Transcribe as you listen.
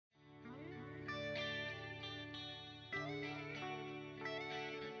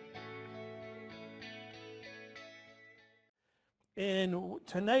And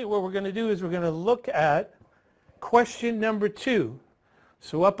tonight what we're going to do is we're going to look at question number 2.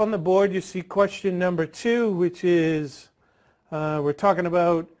 So up on the board you see question number 2, which is we're talking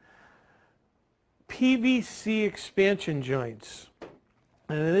about PVC expansion joints.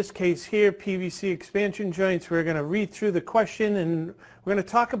 And in this case here, PVC expansion joints, we're going to read through the question and we're going to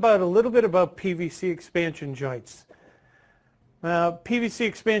talk about a little bit about PVC expansion joints. PVC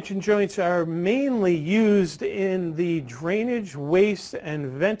expansion joints are mainly used in the drainage, waste, and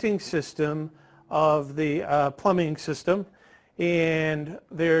venting system of the plumbing system. And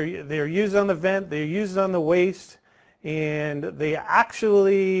they're used on the vent, they're used on the waste, and they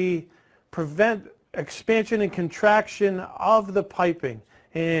actually prevent expansion and contraction of the piping.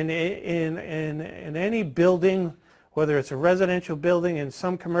 In any building, whether it's a residential building and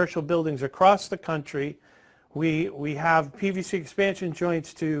some commercial buildings across the country, we have PVC expansion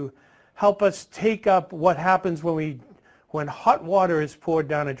joints to help us take up what happens when hot water is poured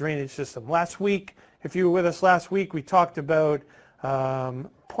down a drainage system. Last week, if you were with us last week, we talked about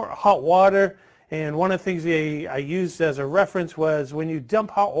hot water, and one of the things I used as a reference was when you dump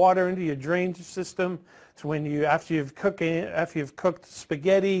hot water into your drainage system. It's when after you've cooked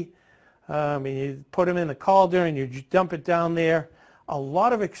spaghetti and you put them in the cauldron and you dump it down there. A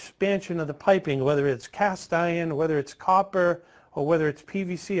lot of expansion of the piping, whether it's cast iron, whether it's copper, or whether it's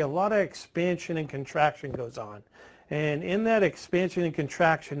PVC, a lot of expansion and contraction goes on. And in that expansion and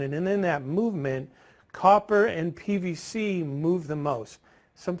contraction and in that movement, copper and PVC move the most.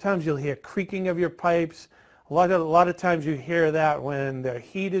 Sometimes you'll hear creaking of your pipes. A lot of times you hear that when the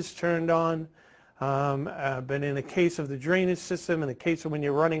heat is turned on. But in the case of the drainage system, in the case of when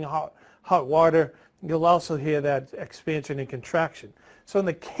you're running hot water, you'll also hear that expansion and contraction. So in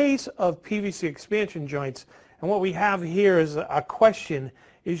the case of PVC expansion joints, and what we have here is a question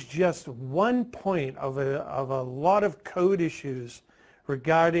is just one point of a lot of code issues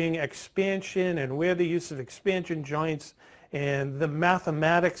regarding expansion and where the use of expansion joints and the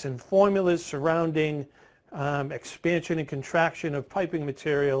mathematics and formulas surrounding expansion and contraction of piping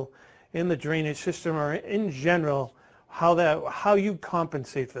material in the drainage system, or in general, how you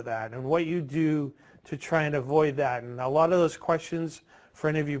compensate for that and what you do to try and avoid that. And a lot of those questions for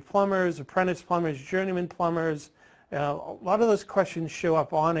any of you plumbers, apprentice plumbers, journeyman plumbers, a lot of those questions show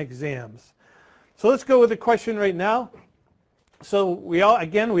up on exams. So let's go with the question right now. So we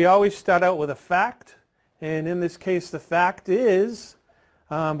always start out with a fact, and in this case the fact is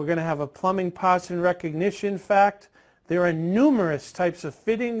we're going to have a plumbing parts and recognition fact. There are numerous types of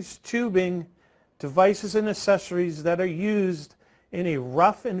fittings, tubing, devices, and accessories that are used in a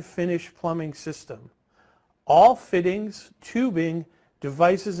rough and finish plumbing system. All fittings, tubing,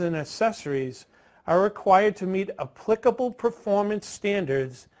 devices, and accessories are required to meet applicable performance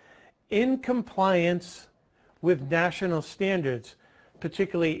standards in compliance with national standards,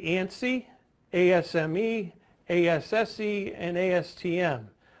 particularly ANSI, ASME, ASSE, and ASTM.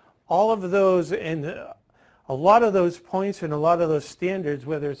 All of those, and a lot of those points and a lot of those standards,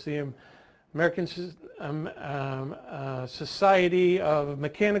 whether it's the American Society of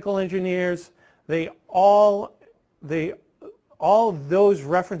Mechanical Engineers, all those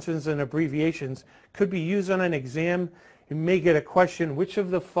references and abbreviations could be used on an exam. You may get a question, which of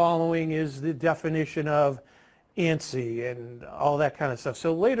the following is the definition of ANSI, and all that kind of stuff.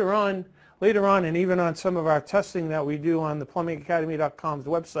 So later on, and even on some of our testing that we do on the plumbingacademy.com's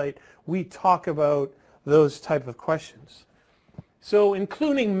website, we talk about those type of questions. So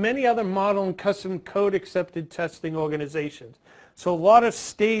including many other model and custom code accepted testing organizations. So a lot of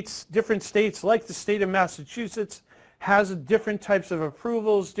states, different states like the state of Massachusetts, has different types of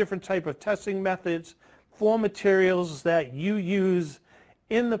approvals, different type of testing methods for materials that you use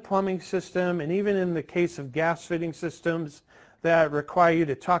in the plumbing system, and even in the case of gas fitting systems that require you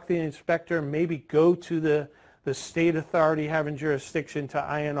to talk to the inspector, maybe go to the state authority having jurisdiction to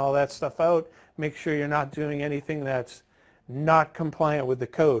iron all that stuff out, make sure you're not doing anything that's not compliant with the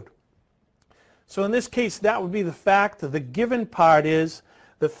code. So in this case, that would be the fact. The given part is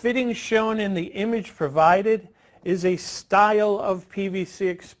the fitting shown in the image provided is a style of PVC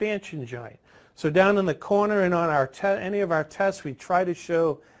expansion joint. So down in the corner and on any of our tests, we try to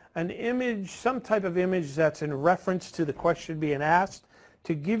show an image, some type of image that's in reference to the question being asked,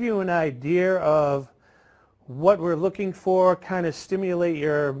 to give you an idea of what we're looking for, kind of stimulate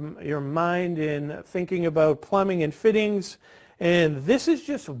your mind in thinking about plumbing and fittings. And this is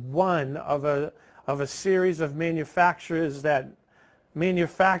just one of a series of manufacturers that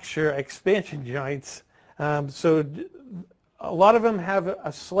manufacture expansion joints. So a lot of them have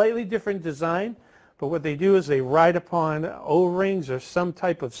a slightly different design, but what they do is they ride upon O-rings or some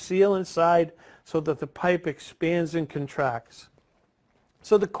type of seal inside so that the pipe expands and contracts.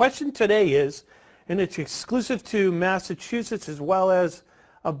 So the question today is, and it's exclusive to Massachusetts as well as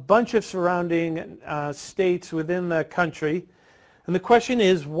a bunch of surrounding states within the country. And the question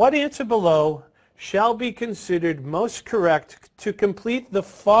is, what answer below shall be considered most correct to complete the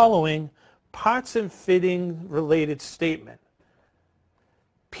following parts and fitting related statement?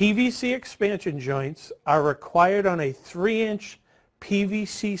 PVC expansion joints are required on a 3-inch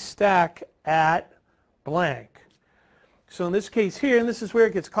PVC stack at blank. So in this case here, and this is where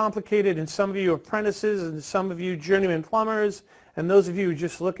it gets complicated, and some of you apprentices and some of you journeyman plumbers and those of you who are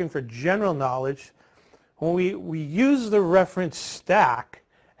just looking for general knowledge, when we use the reference stack,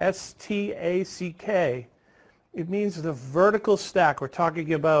 S-T-A-C-K, it means the vertical stack. We're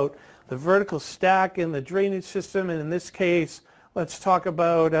talking about the vertical stack in the drainage system, and in this case, let's talk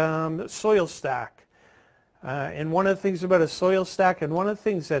about soil stack. And one of the things about a soil stack, and one of the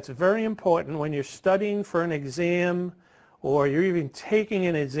things that's very important when you're studying for an exam, or you're even taking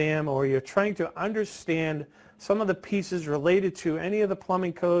an exam, or you're trying to understand some of the pieces related to any of the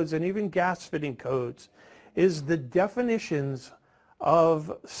plumbing codes and even gas fitting codes, is the definitions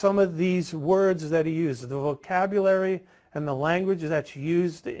of some of these words that are used, the vocabulary and the language that's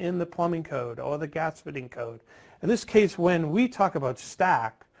used in the plumbing code or the gas fitting code. In this case, when we talk about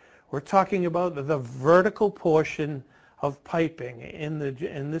stack, we're talking about the vertical portion of piping. In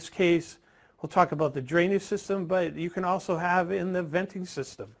this case, we'll talk about the drainage system, but you can also have in the venting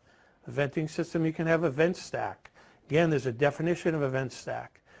system. The venting system, you can have a vent stack. Again, there's a definition of a vent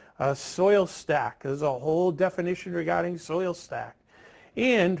stack. A soil stack, there's a whole definition regarding soil stack.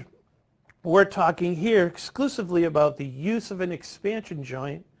 And we're talking here exclusively about the use of an expansion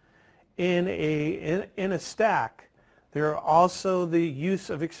joint in a stack. There are also the use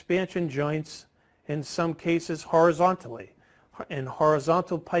of expansion joints in some cases horizontally, in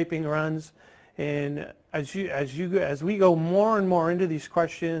horizontal piping runs. And as we go more and more into these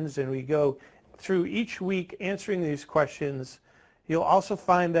questions, and we go through each week answering these questions, you'll also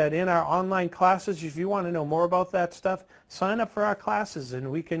find that in our online classes, if you want to know more about that stuff, sign up for our classes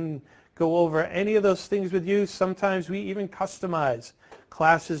and we can go over any of those things with you. Sometimes we even customize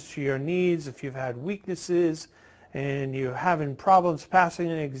classes to your needs. If you've had weaknesses and you're having problems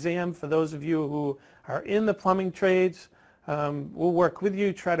passing an exam, for those of you who are in the plumbing trades, we'll work with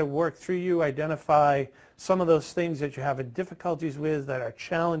you, try to work through you, identify some of those things that you're having difficulties with that are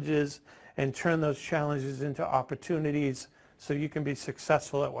challenges, and turn those challenges into opportunities so you can be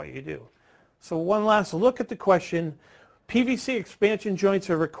successful at what you do. So one last look at the question. PVC expansion joints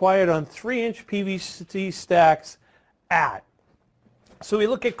are required on 3-inch PVC stacks at. So we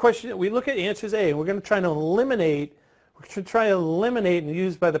look at answers A, and we're going to try to eliminate, and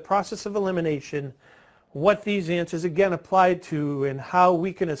use by the process of elimination what these answers again apply to and how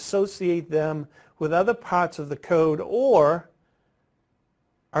we can associate them with other parts of the code, or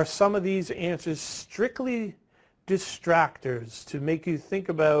are some of these answers strictly distractors to make you think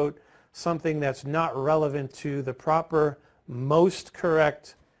about something that's not relevant to the proper, most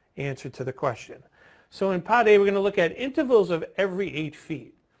correct answer to the question. So in part A, we're going to look at intervals of every 8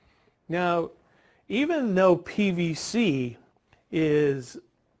 feet. Now, even though PVC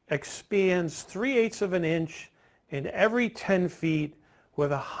expands 3/8 of an inch in every 10 feet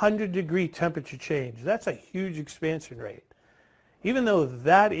with a 100-degree temperature change, that's a huge expansion rate. Even though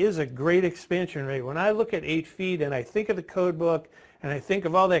that is a great expansion rate, when I look at 8 feet and I think of the code book and I think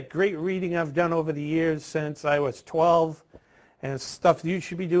of all that great reading I've done over the years since I was 12, and stuff you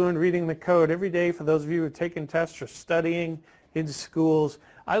should be doing, reading the code every day for those of you who are taking tests or studying in schools,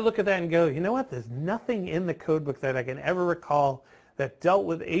 I look at that and go, you know what, there's nothing in the code book that I can ever recall that dealt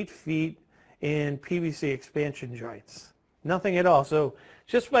with 8 feet in PVC expansion joints. Nothing at all. So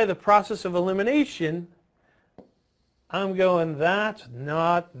just by the process of elimination, I'm going, that's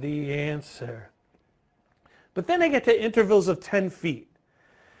not the answer. But then I get to intervals of 10 feet.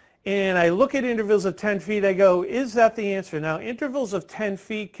 And I look at intervals of 10 feet, I go, is that the answer? Now, intervals of 10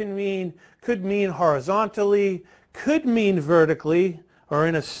 feet could mean horizontally, could mean vertically, or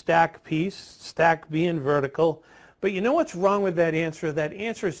in a stack piece, stack being vertical. But you know what's wrong with that answer? That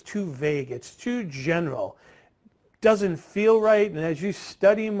answer is too vague. It's too general. Doesn't feel right. And as you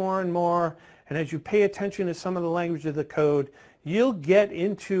study more and more, and as you pay attention to some of the language of the code, you'll get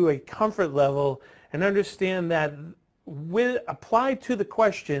into a comfort level and understand that applied to the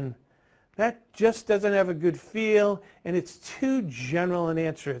question, that just doesn't have a good feel, and it's too general an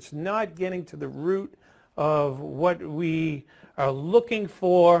answer. It's not getting to the root of what we are looking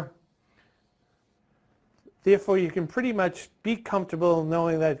for. Therefore, you can pretty much be comfortable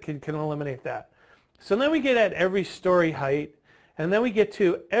knowing that it can eliminate that. So then we get at every story height, and then we get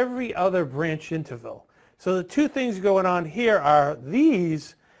to every other branch interval. So the two things going on here are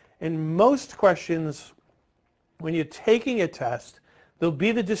these. In most questions, when you're taking a test, there'll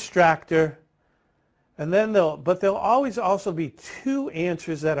be the distractor, and then there'll always also be two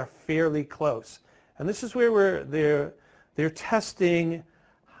answers that are fairly close. And this is where they're testing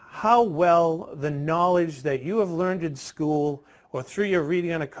how well the knowledge that you have learned in school or through your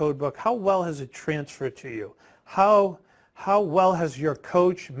reading on a code book, how well has it transferred to you? How well has your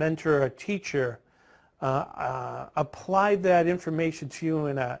coach, mentor, or teacher applied that information to you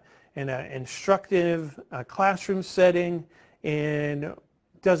in an instructive classroom setting, and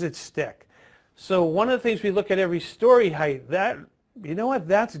does it stick? So one of the things we look at every story height, that, you know what,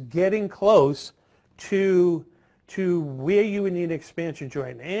 that's getting close to where you would need an expansion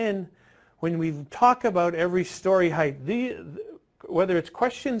joint. And when we talk about every story height, whether it's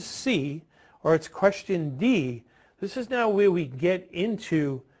question C or it's question D, this is now where we get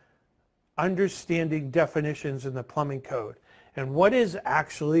into understanding definitions in the plumbing code. And what is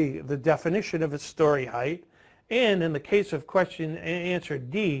actually the definition of a story height? And in the case of question and answer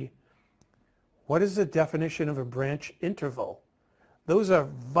D, what is the definition of a branch interval? Those are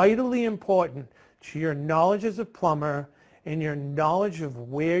vitally important to your knowledge as a plumber and your knowledge of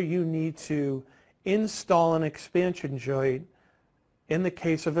where you need to install an expansion joint in the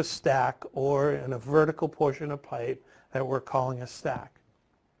case of a stack or in a vertical portion of pipe that we're calling a stack.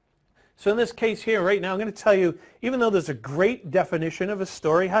 So in this case here, right now, I'm going to tell you, even though there's a great definition of a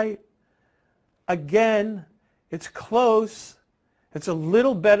story height, again, it's close. It's a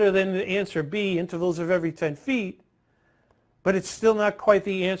little better than the answer B, intervals of every 10 feet, but it's still not quite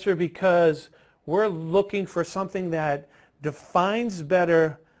the answer because we're looking for something that defines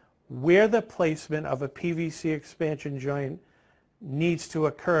better where the placement of a PVC expansion joint needs to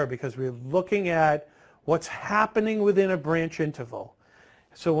occur, because we're looking at what's happening within a branch interval.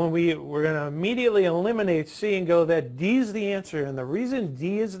 So when we're going to immediately eliminate C and go that D is the answer, and the reason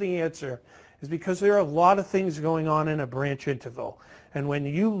D is the answer is because there are a lot of things going on in a branch interval. And when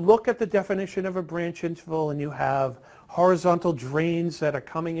you look at the definition of a branch interval and you have horizontal drains that are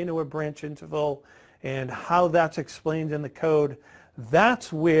coming into a branch interval and how that's explained in the code,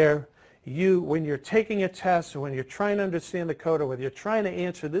 that's where when you're taking a test or when you're trying to understand the code or whether you're trying to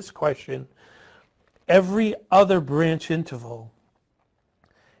answer this question, every other branch interval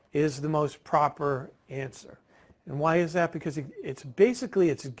is the most proper answer. And why is that? Because it's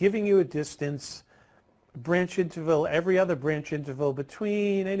giving you a distance, branch interval, every other branch interval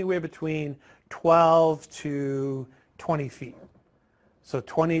anywhere between 12 to 20 feet. So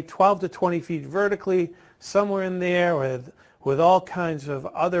 12 to 20 feet vertically, somewhere in there with all kinds of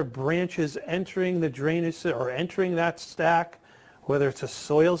other branches entering the drainage or entering that stack, whether it's a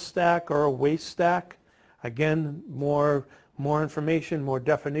soil stack or a waste stack. Again, more information, more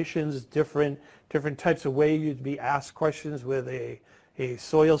definitions, different types of way you'd be asked questions with a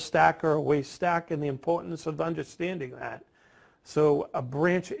soil stack or a waste stack, and the importance of understanding that. So a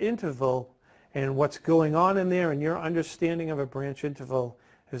branch interval and what's going on in there and your understanding of a branch interval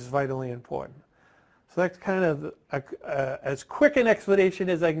is vitally important. So that's kind of as quick an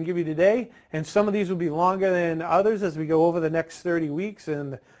explanation as I can give you today, and some of these will be longer than others as we go over the next 30 weeks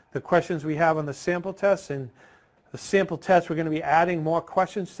and the questions we have on the sample tests. And the sample tests, we're going to be adding more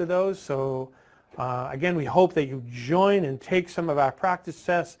questions to those. So again, we hope that you join and take some of our practice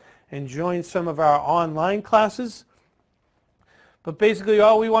tests and join some of our online classes. But basically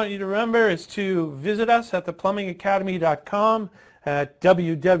all we want you to remember is to visit us at theplumbingacademy.com, at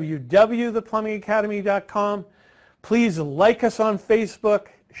www.theplumbingacademy.com. Please like us on Facebook,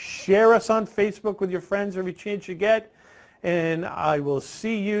 share us on Facebook with your friends every chance you get, and I will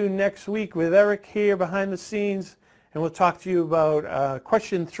see you next week with Eric here behind the scenes, and we'll talk to you about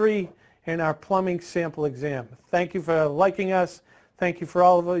question 3 in our plumbing sample exam. Thank you for liking us. Thank you for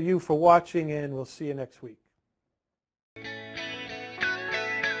all of you for watching, and we'll see you next week.